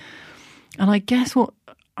musical. And I guess what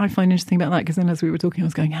I find interesting about that, because then as we were talking, I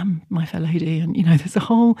was going, My Fair Lady, and there's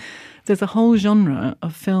a whole genre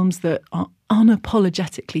of films that are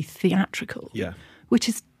unapologetically theatrical, which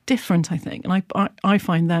is different, I think, and I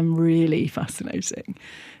find them really fascinating.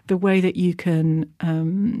 The way that you can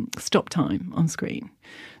stop time on screen.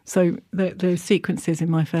 So the sequences in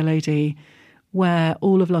My Fair Lady where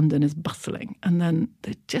all of London is bustling, and then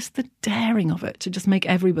just the daring of it to just make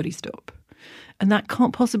everybody stop. And that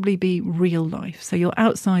can't possibly be real life. So you're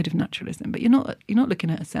outside of naturalism, but you're not looking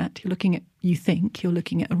at a set. You're looking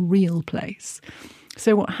at a real place.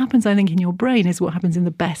 So what happens, I think, in your brain is what happens in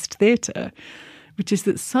the best theatre, which is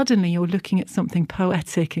that suddenly you're looking at something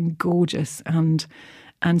poetic and gorgeous and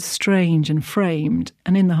strange and framed,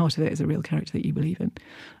 and in the heart of it is a real character that you believe in.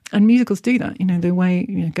 And musicals do that. The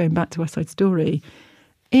way, going back to West Side Story,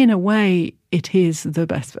 in a way, it is the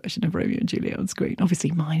best version of Romeo and Juliet on screen.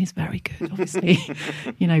 Obviously, mine is very good. Obviously,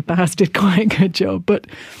 Baz did quite a good job. But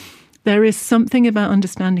there is something about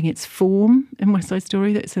understanding its form in West Side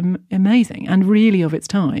Story that's amazing and really of its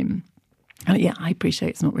time. And I appreciate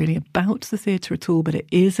it's not really about the theatre at all, but it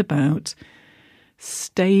is about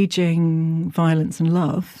staging violence and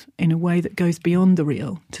love in a way that goes beyond the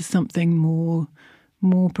real to something more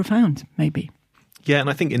more profound, maybe. Yeah, and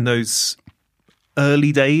I think in those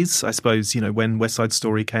early days, I suppose, when West Side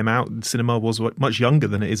Story came out, cinema was much younger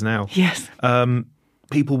than it is now. Yes.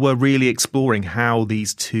 People were really exploring how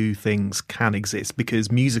these two things can exist,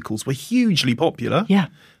 because musicals were hugely popular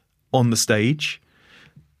on the stage,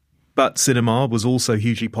 but cinema was also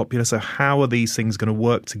hugely popular. So how are these things going to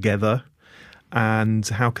work together, and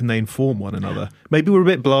how can they inform one another? Maybe we're a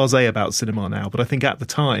bit blasé about cinema now, but I think at the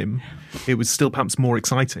time it was still perhaps more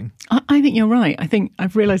exciting. I think you're right. I think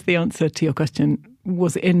I've realised the answer to your question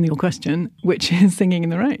was in your question, which is Singing in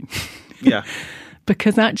the Rain. Yeah.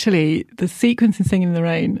 Because actually, the sequence in Singing in the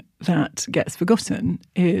Rain that gets forgotten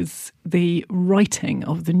is the writing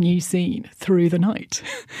of the new scene through the night.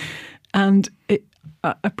 And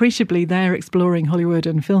appreciably, they're exploring Hollywood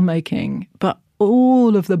and filmmaking, but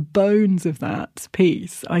all of the bones of that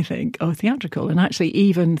piece, I think, are theatrical. And actually,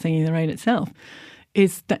 even Singing in the Rain itself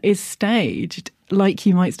is staged like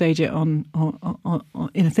you might stage it on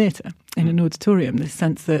in a theatre, in an auditorium. This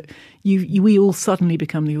sense that we all suddenly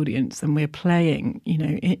become the audience, and we're playing,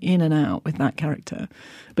 in and out with that character.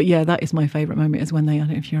 But yeah, that is my favourite moment. Is when I don't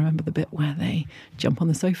know if you remember the bit where they jump on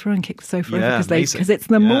the sofa and kick the sofa over because it's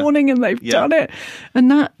the morning and they've done it,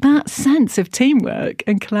 and that sense of teamwork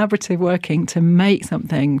and collaborative working to make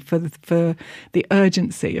something for the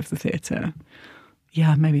urgency of the theatre.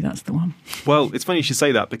 Yeah, maybe that's the one. Well, it's funny you should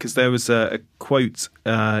say that, because there was a quote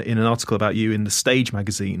in an article about you in The Stage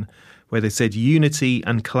magazine where they said unity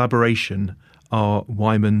and collaboration are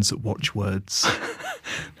Whyman's watchwords.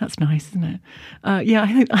 That's nice, isn't it?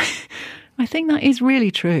 I think that is really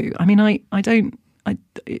true. I mean,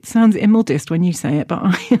 it sounds immodest when you say it, but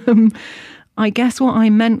I guess what I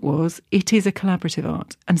meant was it is a collaborative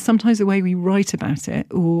art. And sometimes the way we write about it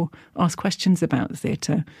or ask questions about the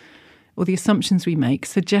theatre or the assumptions we make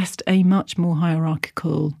suggest a much more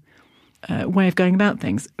hierarchical way of going about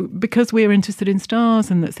things. Because we're interested in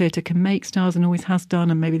stars and that theatre can make stars and always has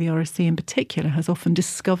done, and maybe the RSC in particular has often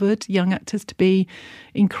discovered young actors to be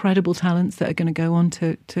incredible talents that are going to go on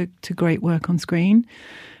to great work on screen,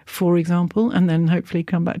 for example, and then hopefully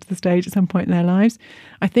come back to the stage at some point in their lives.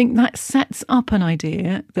 I think that sets up an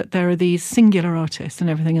idea that there are these singular artists and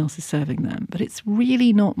everything else is serving them. But it's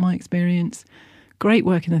really not my experience. Great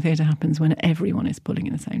work in the theatre happens when everyone is pulling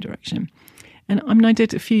in the same direction. And I mean,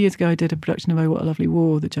 a few years ago, I did a production of Oh, What a Lovely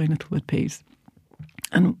War, the Jane Littlewood piece.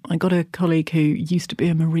 And I got a colleague who used to be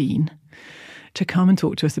a Marine to come and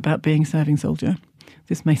talk to us about being a serving soldier.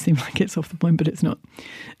 This may seem like it's off the point, but it's not.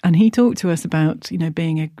 And he talked to us about,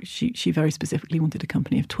 being she very specifically wanted a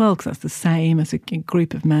company of 12, because that's the same as a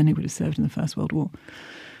group of men who would have served in the First World War.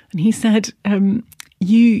 And he said,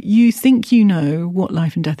 you think you know what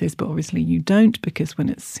life and death is, but obviously you don't, because when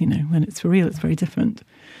it's for real, it's very different.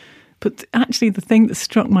 But actually the thing that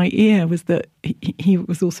struck my ear was that he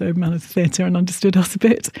was also a man of the theatre and understood us a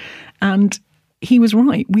bit. And he was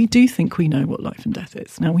right. We do think we know what life and death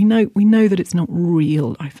is. Now, we know that it's not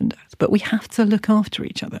real life and death, but we have to look after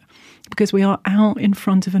each other because we are out in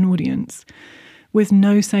front of an audience with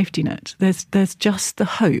no safety net. There's just the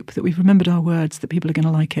hope that we've remembered our words, that people are going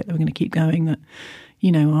to like it, that we're going to keep going, that,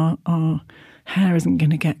 our hair isn't going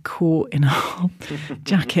to get caught in our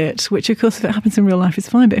jacket, which, of course, if it happens in real life, is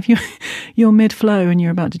fine. But if you're mid-flow and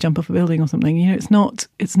you're about to jump off a building or something, it's not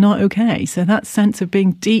okay. So that sense of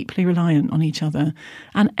being deeply reliant on each other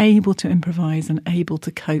and able to improvise and able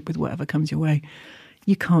to cope with whatever comes your way,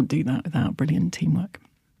 you can't do that without brilliant teamwork.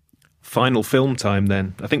 Final film time,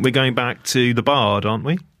 then. I think we're going back to The Bard, aren't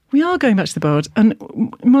we? We are going back to The Bard, and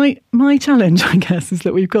my challenge, I guess, is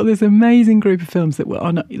that we've got this amazing group of films that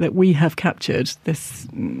we have captured.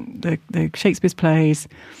 The Shakespeare's plays,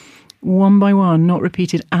 one by one, not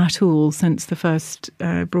repeated at all since the first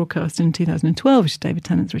broadcast in 2012, which is David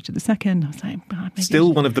Tennant's Richard II. I was like,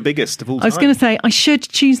 still one of the biggest of all time. I was going to say I should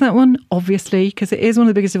choose that one, obviously, because it is one of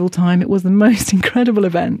the biggest of all time. It was the most incredible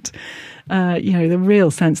event. The real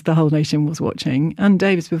sense the whole nation was watching, and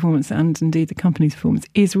David's performance and indeed the company's performance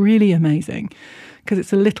is really amazing because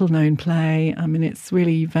it's a little known play. I mean, it's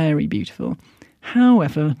really very beautiful.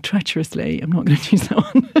 However, treacherously, I'm not going to choose that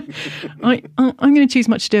one. I'm going to choose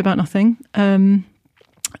Much Ado About Nothing.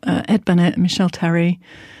 Ed Bennett and Michelle Terry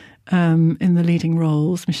in the leading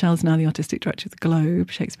roles. Michelle's now the artistic director of the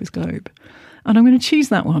Globe, Shakespeare's Globe. And I'm going to choose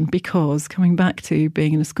that one because, coming back to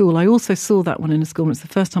being in a school, I also saw that one in a school. It's the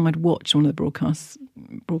first time I'd watched one of the broadcasts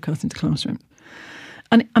into classroom.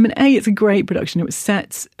 And I mean, it's a great production. It was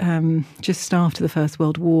set just after the First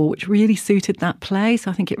World War, which really suited that play.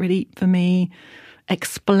 So I think it really, for me,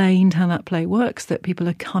 explained how that play works, that people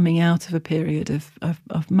are coming out of a period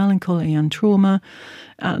of melancholy and trauma,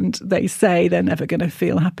 and they say they're never going to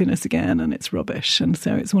feel happiness again, and it's rubbish. And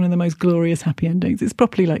so it's one of the most glorious happy endings. It's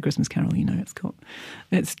properly like Christmas Carol,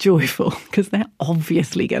 it's joyful because they're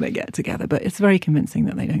obviously going to get together, but it's very convincing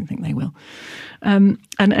that they don't think they will. And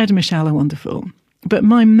Ed and Michelle are wonderful. But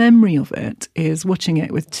my memory of it is watching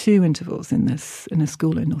it with 2 intervals in a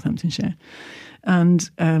school in Northamptonshire. And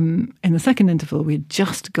in the second interval, we had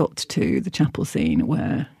just got to the chapel scene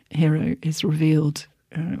where Hero is revealed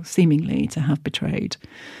seemingly to have betrayed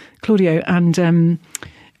Claudio. And then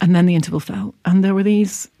the interval fell. And there were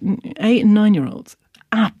these 8 and 9-year-olds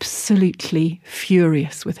absolutely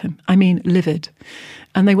furious with him. I mean, livid.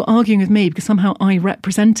 And they were arguing with me because somehow I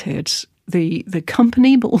represented the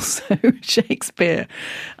company, but also Shakespeare.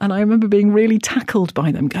 And I remember being really tackled by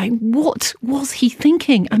them, going, what was he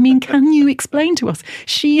thinking? I mean, can you explain to us?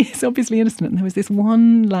 She is obviously innocent. And there was this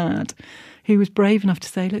one lad who was brave enough to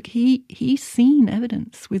say, look, he's seen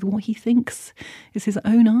evidence with what he thinks is his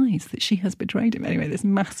own eyes that she has betrayed him. Anyway, this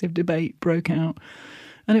massive debate broke out.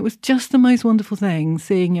 And it was just the most wonderful thing,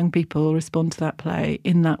 seeing young people respond to that play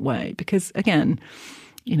in that way. Because, again,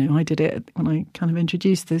 I did it when I kind of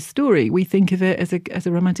introduced this story. We think of it as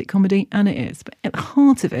a romantic comedy, and it is. But at the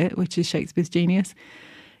heart of it, which is Shakespeare's genius,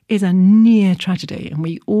 is a near tragedy. And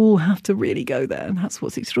we all have to really go there. And that's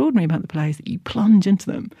what's extraordinary about the plays, that you plunge into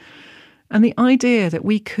them. And the idea that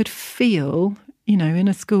we could feel, in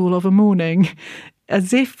a school of a morning,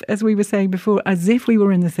 as if, as we were saying before, as if we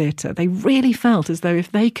were in the theatre. They really felt as though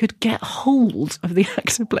if they could get hold of the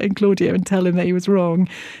actor playing Claudio and tell him that he was wrong,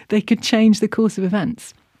 they could change the course of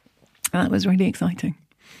events. And that was really exciting.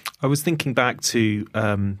 I was thinking back to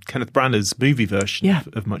Kenneth Branagh's movie version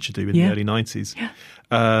of Much Ado in the early 90s. Yeah.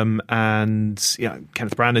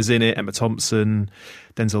 Kenneth Branagh's in it, Emma Thompson,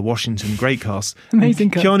 Denzel Washington, great cast.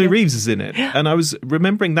 Amazing cast. Keanu Reeves is in it. Yeah. And I was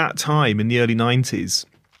remembering that time in the early 90s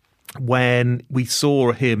when we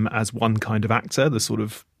saw him as one kind of actor, the sort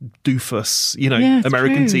of doofus,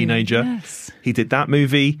 American teenager. Yes. He did that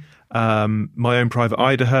movie. My Own Private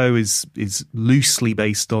Idaho is loosely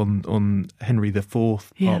based on Henry IV,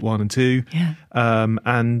 Part 1 and 2. Yeah.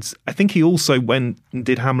 And I think he also went and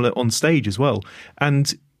did Hamlet on stage as well.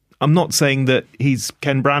 And I'm not saying that he's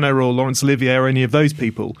Ken Branagh or Laurence Olivier or any of those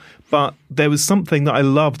people, but there was something that I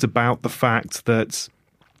loved about the fact that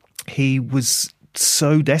he was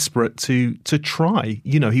so desperate to try.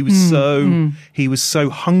 He was he was so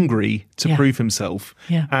hungry to prove himself.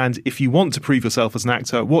 Yeah. And if you want to prove yourself as an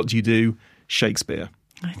actor, what do? Shakespeare.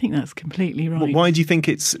 I think that's completely right. Why do you think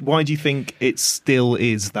it still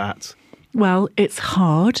is that? Well, it's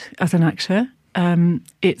hard as an actor.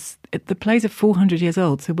 The plays are 400 years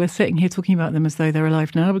old, so we're sitting here talking about them as though they're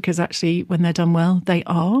alive now, because actually when they're done well, they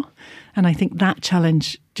are. And I think that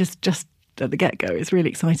challenge just at the get-go, it's really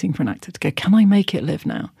exciting for an actor to go, can I make it live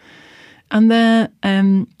now? And they're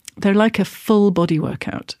like a full body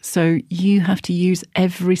workout. So you have to use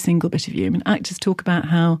every single bit of you. I mean, actors talk about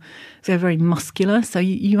how they're very muscular. So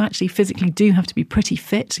you actually physically do have to be pretty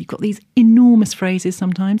fit. You've got these enormous phrases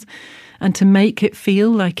sometimes. And to make it feel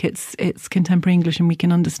like it's contemporary English and we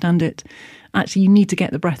can understand it, actually you need to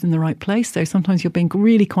get the breath in the right place. So sometimes you're being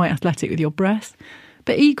really quite athletic with your breath.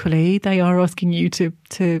 But equally, they are asking you to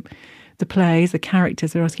the plays, the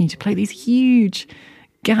characters are asking you to play these huge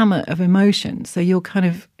gamut of emotions. So you're kind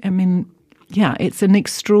of, it's an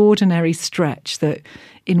extraordinary stretch that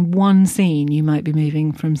in one scene you might be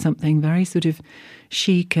moving from something very sort of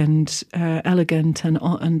chic and elegant and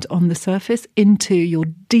on the surface into your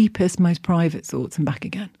deepest, most private thoughts and back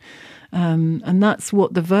again. And that's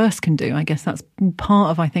what the verse can do. I guess that's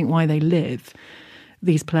part of, I think, why they live,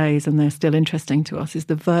 these plays, and they're still interesting to us, is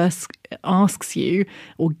the verse asks you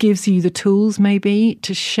or gives you the tools maybe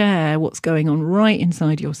to share what's going on right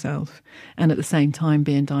inside yourself and at the same time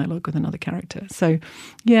be in dialogue with another character. So,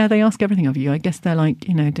 they ask everything of you. I guess they're like,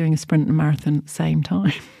 doing a sprint and a marathon at the same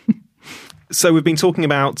time. So we've been talking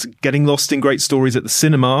about getting lost in great stories at the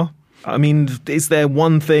cinema. I mean, is there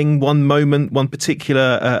one thing, one moment, one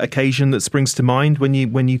particular occasion that springs to mind when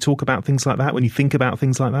you talk about things like that, when you think about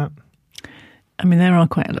things like that? I mean, there are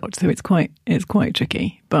quite a lot, so it's quite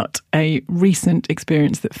tricky. But a recent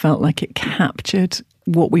experience that felt like it captured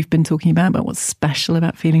what we've been talking about what's special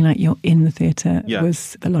about feeling like you're in the theatre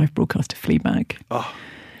was the live broadcast of Fleabag. Oh.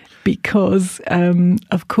 Because,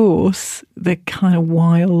 of course, the kind of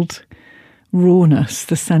wild rawness,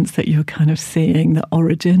 the sense that you're kind of seeing the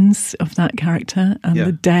origins of that character and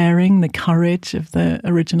the daring, the courage of the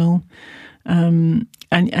original. And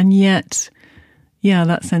yet, Yeah,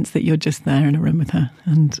 that sense that you're just there in a room with her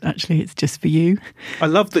and actually it's just for you. I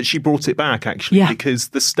love that she brought it back, actually, Yeah. because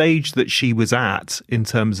the stage that she was at in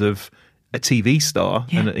terms of a TV star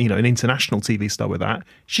and, an international TV star with that,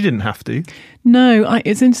 she didn't have to. No,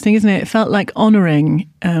 it's interesting, isn't it? It felt like honouring,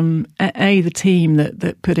 the team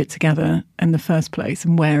that put it together in the first place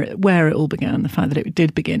and where it all began, the fact that it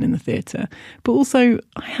did begin in the theatre. But also,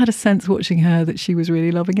 I had a sense watching her that she was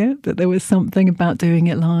really loving it, that there was something about doing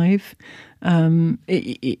it live in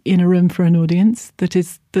a room for an audience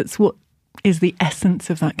that's what is the essence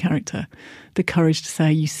of that character. The courage to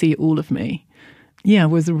say, you see all of me. Yeah,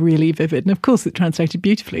 was really vivid. And of course it translated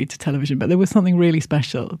beautifully to television, but there was something really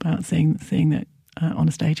special about seeing that on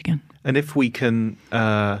a stage again. And if we can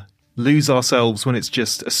lose ourselves when it's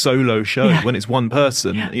just a solo show, when it's one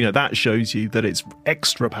person, that shows you that it's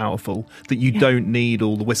extra powerful, that you don't need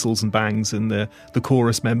all the whistles and bangs and the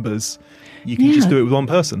chorus members. You can just do it with one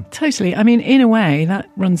person. Totally. I mean, in a way, that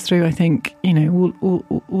runs through, I think,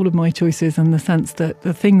 all of my choices, and the sense that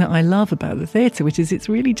the thing that I love about the theatre, which is it's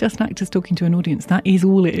really just actors talking to an audience. That is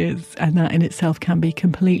all it is. And that in itself can be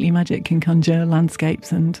completely magic, can conjure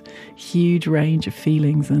landscapes and huge range of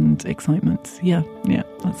feelings and excitements. Yeah,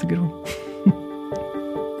 that's a good one.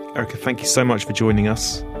 Erica, thank you so much for joining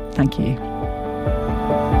us. Thank you.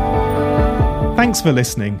 Thanks for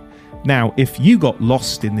listening. Now, if you got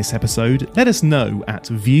lost in this episode, let us know at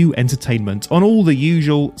View Entertainment on all the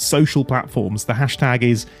usual social platforms. The hashtag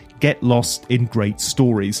is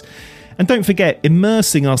 #GetLostInGreatStories. And don't forget,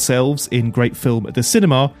 immersing ourselves in great film at the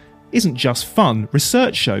cinema isn't just fun.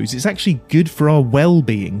 Research shows it's actually good for our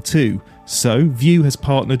well-being too. So, View has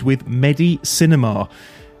partnered with MediCinema.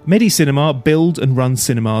 MediCinema build and run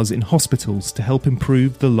cinemas in hospitals to help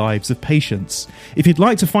improve the lives of patients. If you'd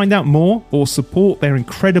like to find out more or support their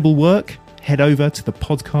incredible work, head over to the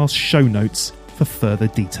podcast show notes for further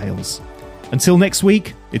details. Until next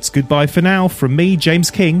week, it's goodbye for now from me, James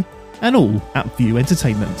King, and all at View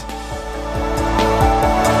Entertainment.